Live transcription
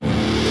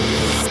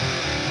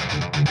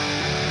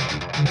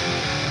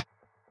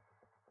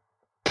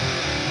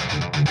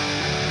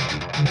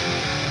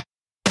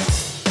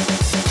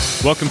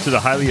Welcome to the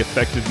Highly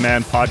Effective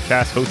Man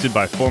podcast, hosted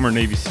by former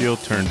Navy SEAL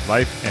turned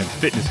life and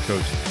fitness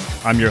coach.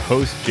 I'm your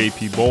host,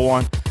 JP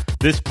Bolwan.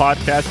 This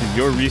podcast is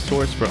your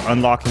resource for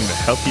unlocking the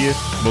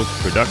healthiest, most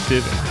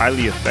productive, and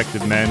highly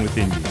effective man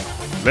within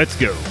you. Let's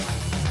go.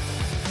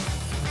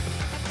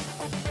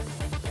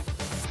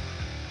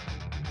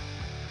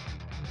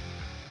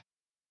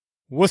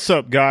 What's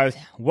up, guys?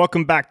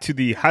 Welcome back to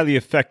the Highly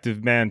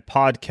Effective Man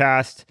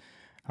podcast.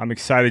 I'm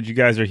excited you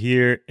guys are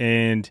here,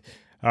 and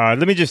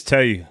let me just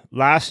tell you,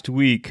 last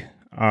week,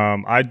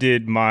 I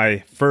did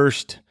my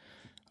first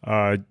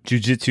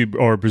jiu-jitsu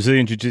or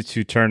Brazilian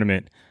jiu-jitsu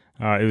tournament.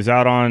 It was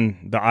out on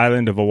the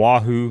island of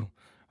Oahu.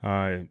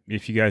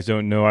 If you guys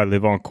don't know, I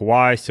live on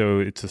Kauai, so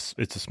it's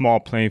a small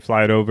plane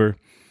flight over.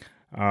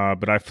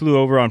 But I flew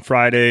over on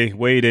Friday,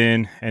 weighed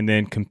in, and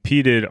then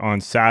competed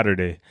on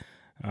Saturday.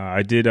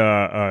 I did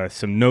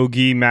some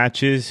no-gi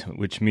matches,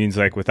 which means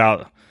like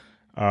without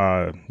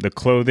the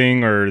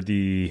clothing or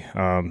the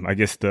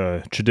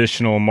the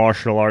traditional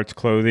martial arts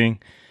clothing.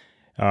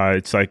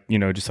 It's like,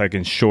 just like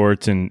in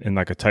shorts and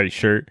like a tight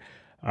shirt.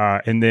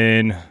 And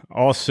then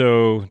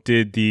also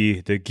did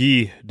the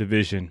gi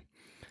division.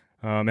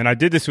 And I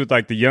did this with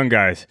like the young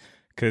guys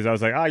because I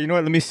was like, you know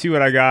what, let me see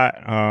what I got.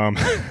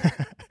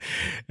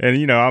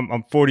 And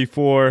I'm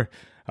 44,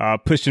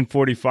 pushing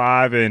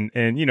 45, and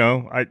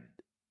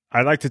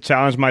I like to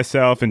challenge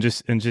myself and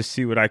just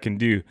see what I can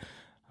do.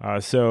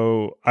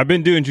 So I've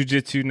been doing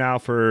jiu-jitsu now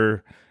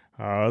for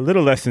a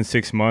little less than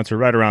 6 months, or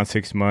right around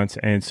 6 months.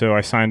 And so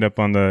I signed up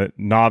on the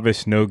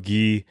novice no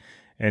gi,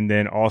 and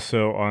then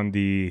also on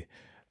the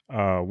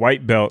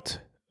white belt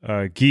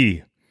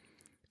gi.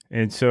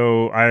 And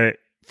so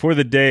for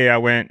the day I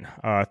went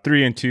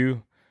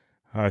 3-2.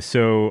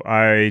 So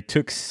I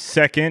took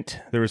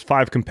second. There was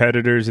 5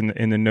 competitors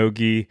in the no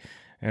gi,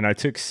 and I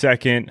took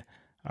second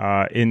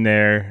in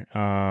there.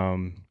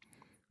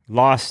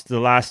 Lost the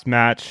last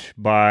match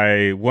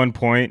by 1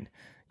 point,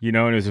 and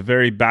it was a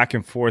very back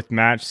and forth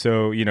match.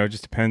 So, it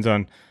just depends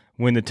on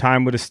when the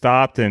time would have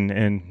stopped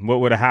and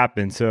what would have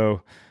happened.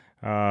 So,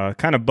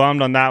 kind of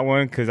bummed on that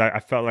one because I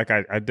felt like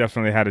I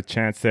definitely had a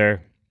chance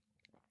there.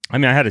 I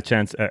mean, I had a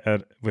chance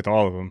with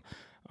all of them.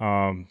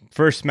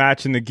 First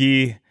match in the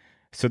gi.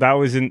 So that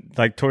was in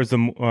like towards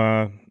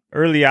the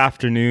early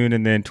afternoon,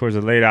 and then towards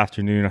the late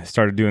afternoon, I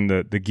started doing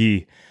the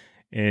gi.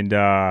 And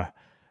I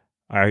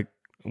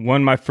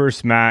won my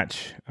first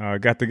match,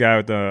 got the guy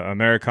with the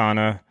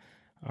Americana.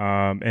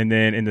 And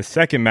then in the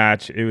second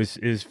match, it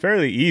was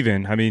fairly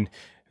even. I mean,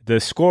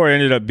 the score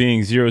ended up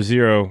being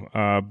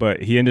 0-0,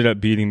 but he ended up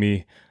beating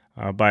me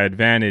by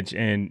advantage.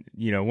 And,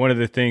 one of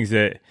the things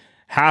that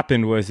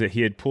happened was that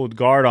he had pulled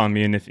guard on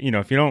me. And if you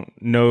don't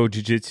know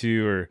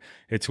jiu-jitsu, or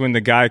it's when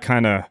the guy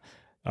kind of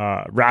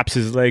wraps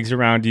his legs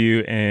around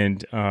you,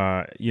 and,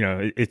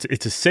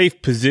 it's a safe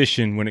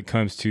position when it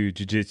comes to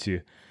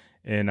jiu-jitsu.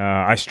 And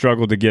I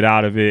struggled to get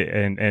out of it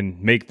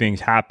and make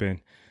things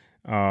happen.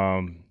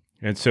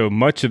 And so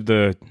much of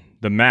the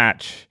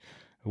match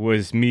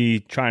was me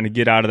trying to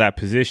get out of that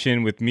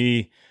position, with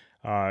me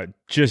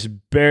just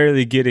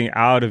barely getting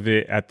out of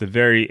it at the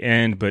very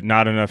end, but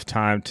not enough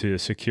time to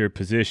secure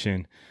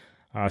position.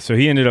 So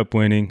he ended up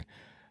winning,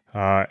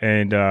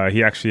 and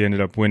he actually ended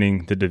up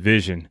winning the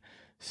division.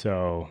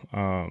 So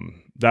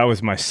that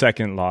was my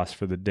second loss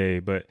for the day.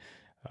 But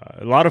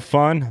a lot of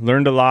fun,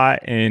 learned a lot,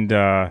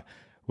 and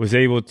was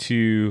able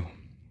to,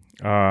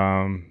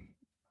 I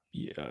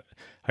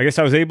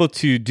was able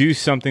to do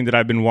something that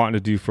I've been wanting to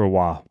do for a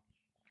while,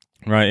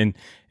 right?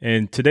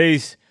 And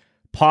today's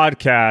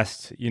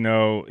podcast,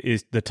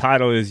 is the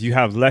title is "You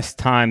Have Less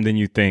Time Than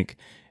You Think,"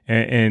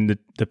 and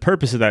the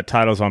purpose of that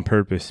title is on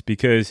purpose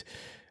because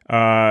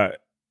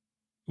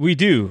we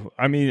do.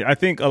 I mean, I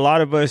think a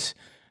lot of us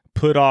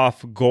put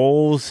off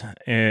goals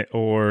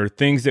or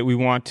things that we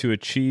want to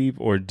achieve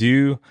or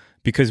do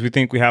because we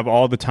think we have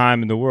all the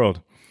time in the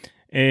world.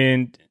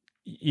 And,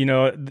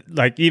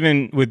 like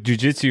even with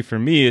jiu-jitsu for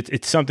me,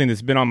 it's something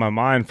that's been on my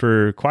mind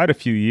for quite a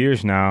few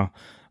years now.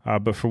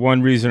 But for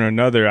one reason or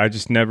another, I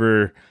just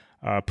never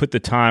put the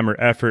time or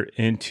effort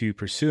into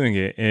pursuing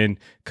it. And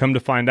come to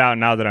find out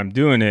now that I'm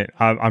doing it,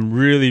 I'm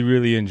really,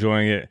 really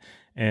enjoying it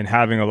and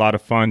having a lot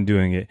of fun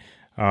doing it.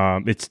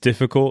 It's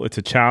difficult. It's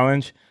a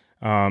challenge.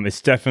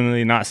 It's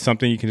definitely not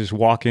something you can just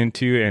walk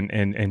into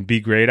and be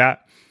great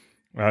at.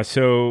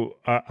 So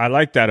I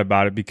like that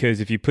about it, because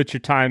if you put your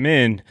time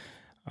in,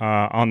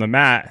 on the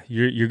mat,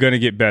 you're going to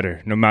get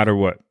better no matter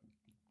what.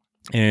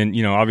 And,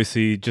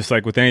 obviously, just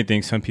like with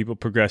anything, some people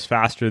progress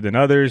faster than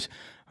others.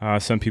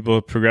 Some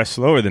people progress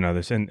slower than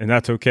others, and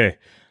that's okay.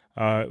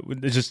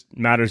 It just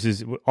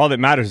matters all that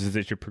matters is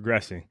that you're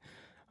progressing.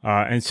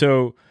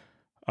 But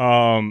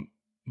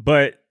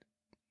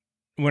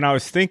when I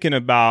was thinking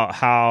about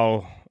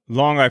how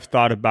long I've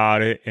thought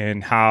about it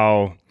and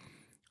how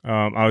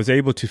I was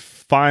able to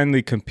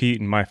finally compete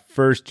in my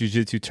first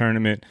jiu-jitsu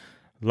tournament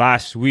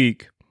last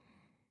week,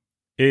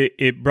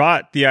 it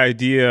brought the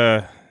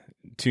idea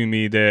to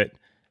me that,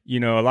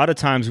 a lot of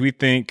times we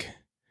think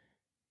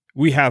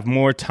we have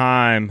more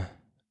time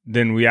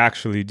than we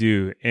actually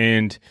do.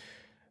 And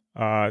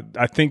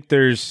I think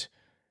there's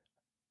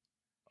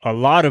a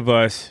lot of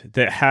us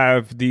that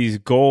have these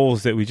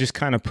goals that we just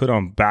kind of put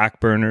on back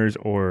burners,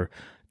 or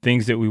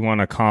things that we want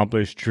to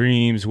accomplish,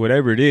 dreams,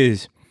 whatever it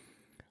is.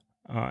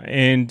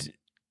 And,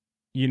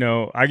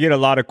 I get a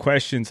lot of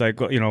questions like,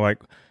 you know,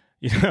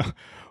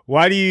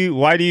 why do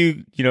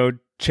you,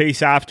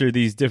 chase after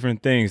these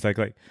different things?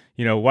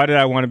 Why did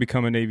I want to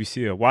become a Navy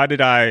SEAL? Why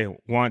did I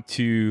want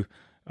to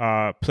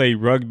play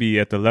rugby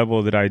at the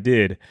level that I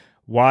did?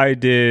 Why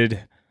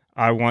did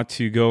I want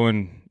to go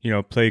and,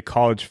 play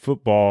college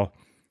football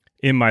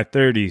in my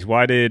 30s?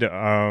 Why did,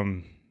 I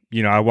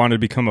wanted to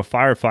become a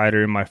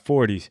firefighter in my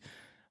 40s?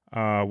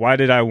 Why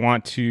did I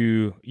want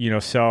to,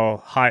 sell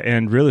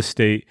high-end real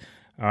estate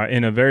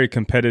in a very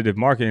competitive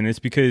market? And it's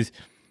because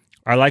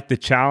I like the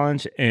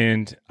challenge,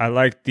 and I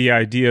like the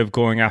idea of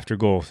going after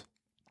goals.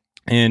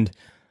 And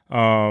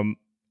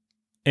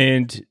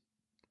and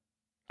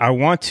I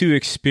want to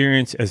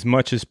experience as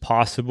much as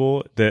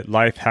possible that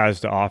life has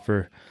to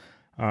offer,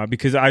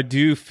 because I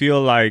do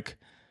feel like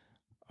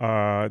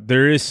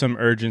there is some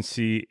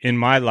urgency in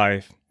my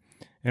life,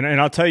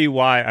 and I'll tell you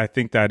why I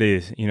think that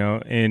is.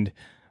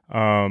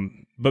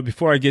 But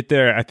before I get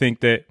there, I think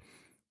that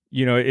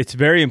it's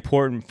very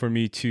important for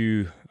me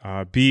to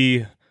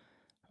be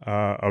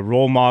a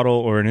role model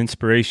or an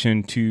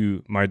inspiration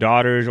to my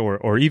daughters,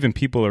 or even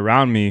people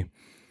around me,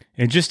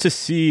 and just to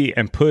see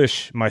and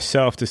push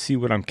myself to see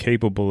what I'm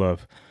capable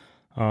of.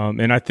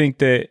 And I think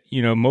that,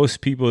 most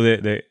people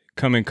that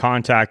come in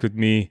contact with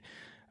me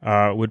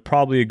would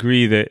probably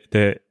agree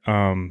that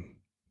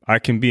I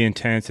can be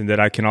intense, and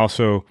that I can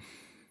also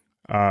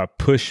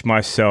push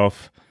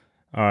myself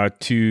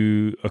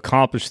to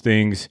accomplish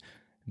things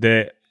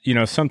that,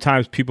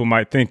 sometimes people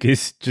might think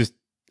is just,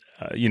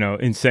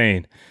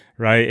 insane.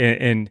 Right.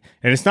 And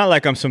it's not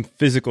like I'm some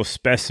physical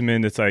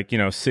specimen that's like,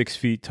 6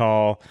 feet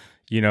tall,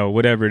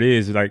 whatever it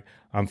is. Like,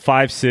 I'm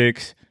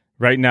 5'6".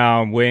 Right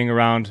now I'm weighing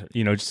around,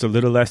 just a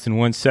little less than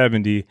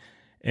 170.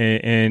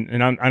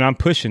 And I'm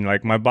pushing.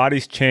 Like, my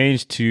body's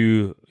changed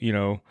to,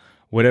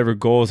 whatever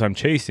goals I'm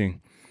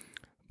chasing.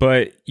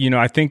 But,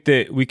 I think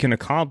that we can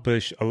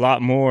accomplish a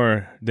lot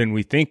more than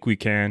we think we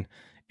can.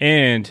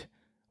 And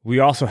we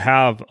also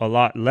have a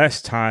lot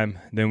less time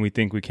than we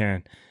think we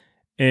can.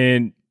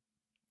 And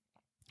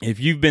if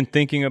you've been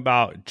thinking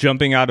about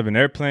jumping out of an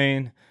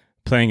airplane,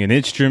 playing an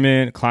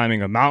instrument,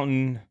 climbing a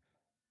mountain,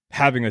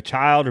 having a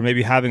child, or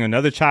maybe having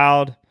another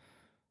child,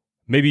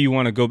 maybe you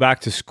want to go back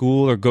to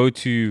school or go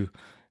to,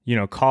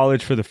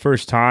 college for the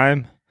first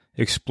time,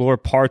 explore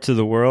parts of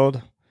the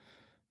world,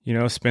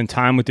 spend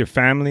time with your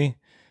family,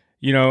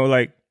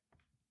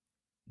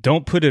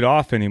 don't put it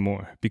off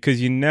anymore, because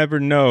you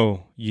never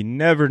know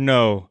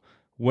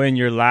when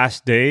your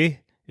last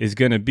day is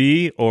going to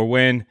be, or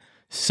when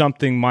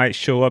something might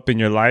show up in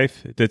your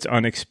life that's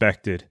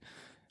unexpected,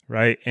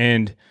 right?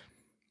 And,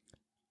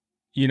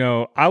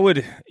 I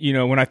would,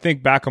 when I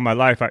think back on my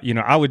life,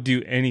 I would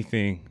do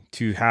anything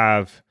to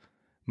have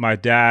my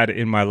dad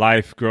in my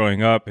life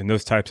growing up and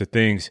those types of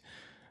things.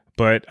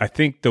 But I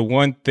think the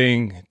one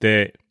thing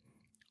that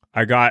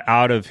I got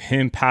out of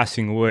him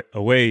passing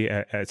away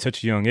at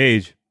such a young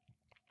age,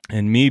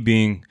 and me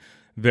being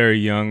very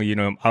young,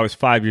 I was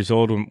 5 years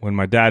old when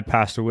my dad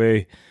passed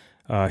away.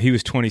 He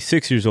was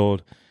 26 years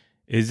old.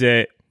 Is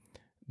that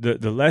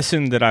the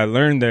lesson that I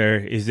learned there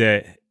is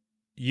that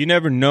you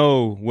never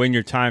know when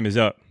your time is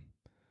up,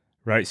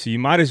 right? So you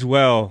might as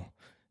well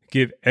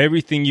give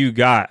everything you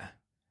got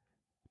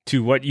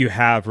to what you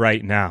have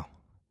right now,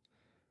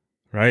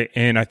 right?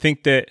 And I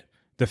think that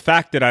the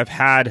fact that I've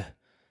had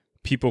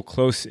people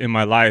close in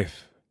my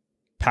life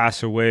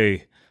pass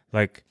away,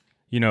 like,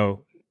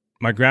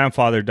 my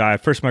grandfather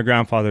died. First, my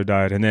grandfather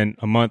died, and then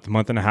a month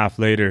and a half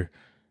later,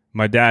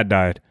 my dad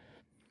died.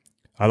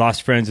 I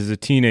lost friends as a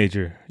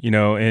teenager,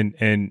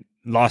 and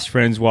lost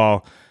friends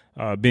while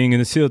being in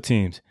the SEAL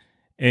teams.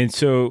 And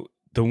so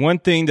the one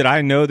thing that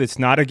I know that's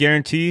not a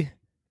guarantee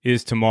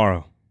is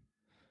tomorrow,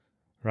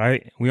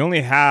 right? We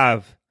only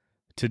have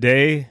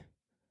today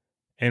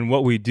and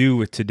what we do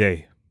with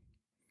today.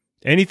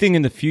 Anything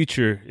in the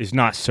future is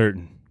not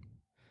certain.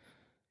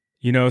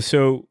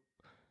 So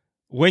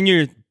when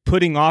you're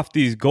putting off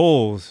these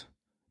goals,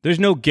 there's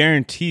no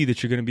guarantee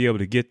that you're going to be able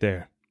to get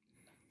there.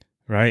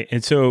 Right.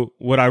 And so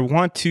what I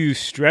want to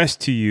stress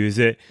to you is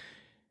that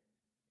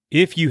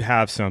if you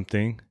have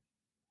something,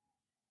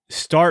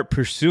 start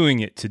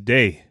pursuing it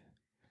today.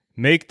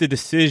 Make the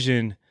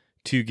decision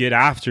to get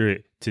after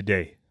it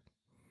today.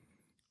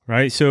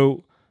 Right.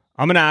 So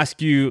I'm going to ask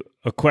you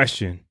a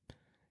question.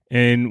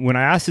 And when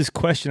I ask this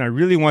question, I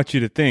really want you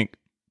to think,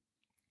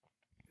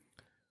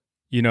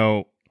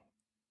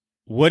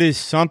 what is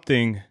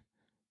something?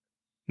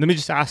 Let me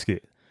just ask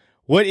it.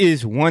 What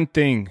is one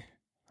thing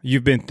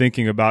you've been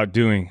thinking about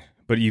doing,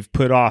 but you've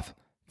put off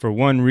for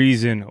one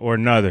reason or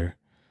another?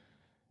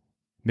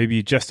 Maybe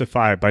you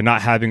justify it by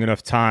not having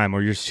enough time,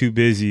 or you're too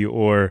busy,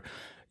 or,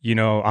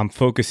 I'm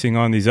focusing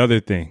on these other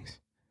things,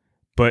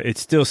 but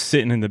it's still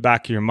sitting in the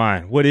back of your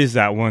mind. What is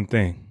that one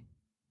thing?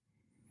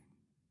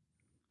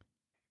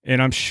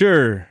 And I'm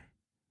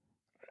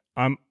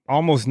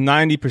almost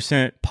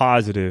 90%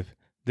 positive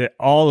that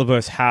all of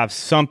us have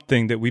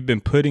something that we've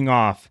been putting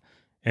off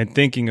and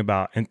thinking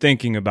about and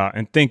thinking about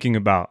and thinking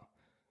about.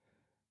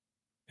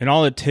 And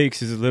all it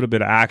takes is a little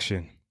bit of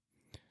action.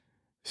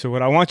 So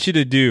what I want you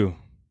to do,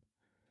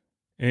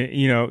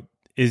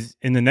 is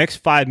in the next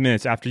 5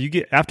 minutes after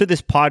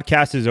this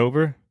podcast is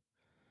over,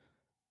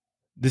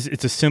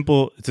 it's a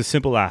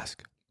simple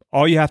ask.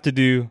 All you have to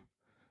do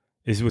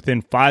is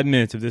within 5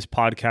 minutes of this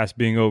podcast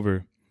being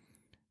over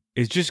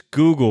is just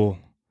Google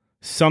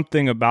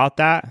something about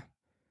that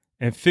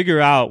and figure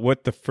out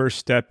what the first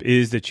step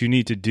is that you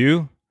need to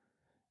do,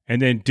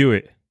 and then do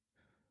it.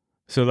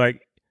 So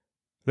like,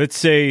 let's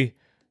say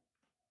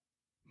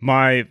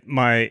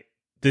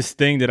this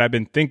thing that I've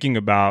been thinking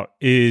about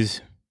is,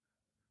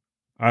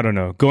 I don't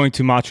know, going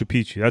to Machu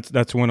Picchu.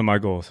 That's one of my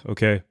goals,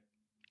 okay?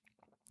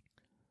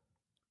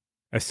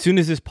 As soon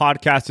as this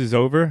podcast is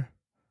over,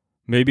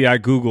 maybe I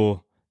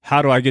Google,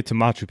 how do I get to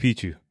Machu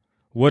Picchu?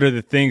 What are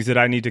the things that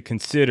I need to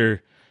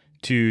consider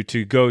to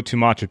go to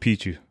Machu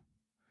Picchu?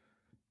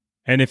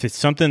 And if it's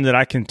something that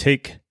I can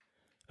take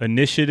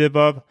initiative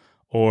of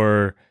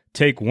or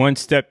take one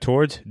step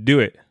towards, do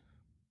it.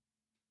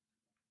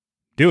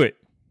 Do it.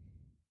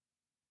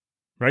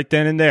 Right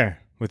then and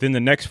there, within the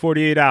next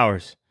 48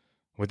 hours,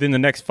 within the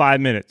next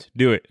 5 minutes,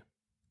 do it.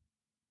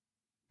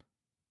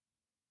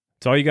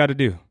 That's all you got to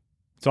do.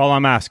 That's all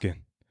I'm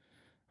asking.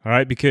 All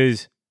right?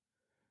 Because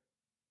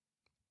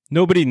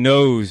nobody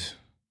knows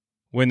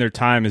when their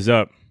time is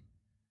up.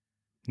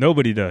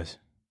 Nobody does.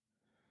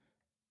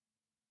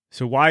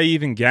 So why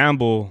even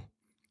gamble?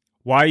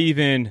 Why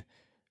even,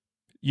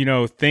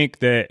 think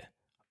that,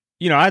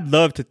 I'd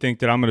love to think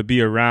that I'm going to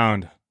be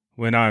around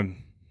when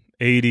I'm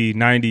 80,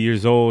 90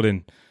 years old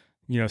and,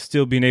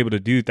 still being able to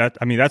do that.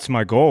 I mean, that's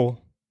my goal.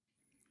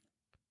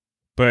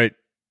 But,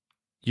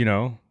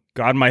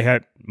 God might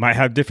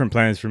have different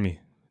plans for me.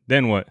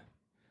 Then what?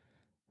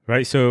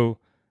 Right? So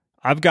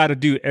I've got to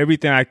do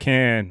everything I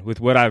can with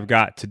what I've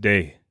got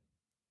today.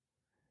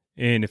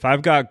 And if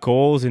I've got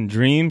goals and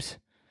dreams,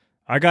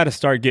 I got to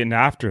start getting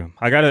after them.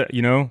 I got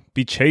to,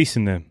 be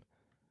chasing them.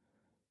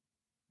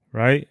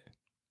 Right?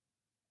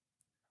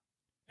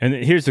 And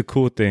here's the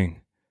cool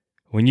thing.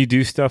 When you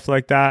do stuff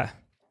like that,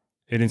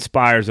 it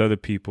inspires other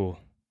people.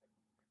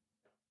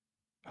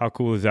 How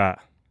cool is that?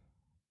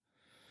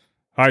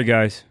 All right,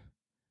 guys.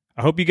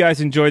 I hope you guys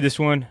enjoyed this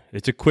one.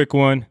 It's a quick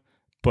one,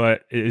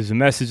 but it is a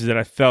message that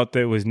I felt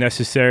that was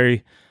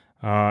necessary.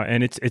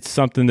 And it's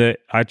something that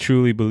I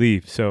truly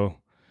believe. So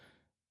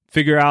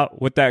figure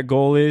out what that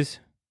goal is.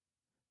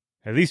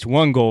 At least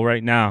one goal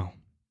right now.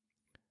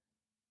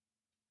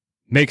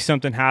 Make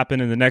something happen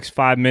in the next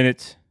 5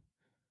 minutes.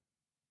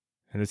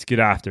 And let's get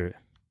after it.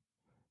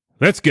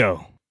 Let's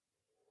go.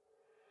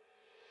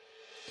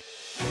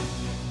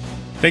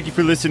 Thank you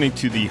for listening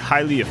to the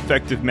Highly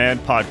Effective Man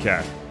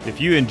podcast. If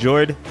you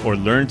enjoyed or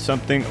learned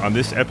something on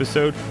this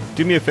episode,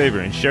 do me a favor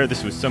and share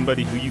this with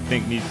somebody who you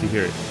think needs to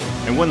hear it.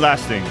 And one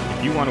last thing,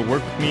 if you want to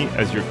work with me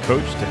as your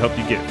coach to help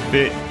you get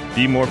fit,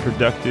 be more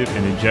productive,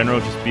 and in general,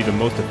 just be the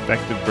most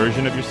effective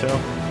version of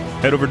yourself,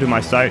 head over to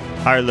my site,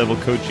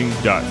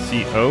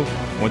 higherlevelcoaching.co.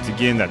 Once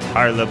again, that's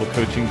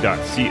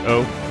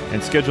higherlevelcoaching.co,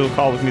 and schedule a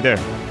call with me there.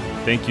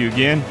 Thank you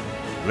again.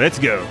 Let's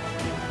go.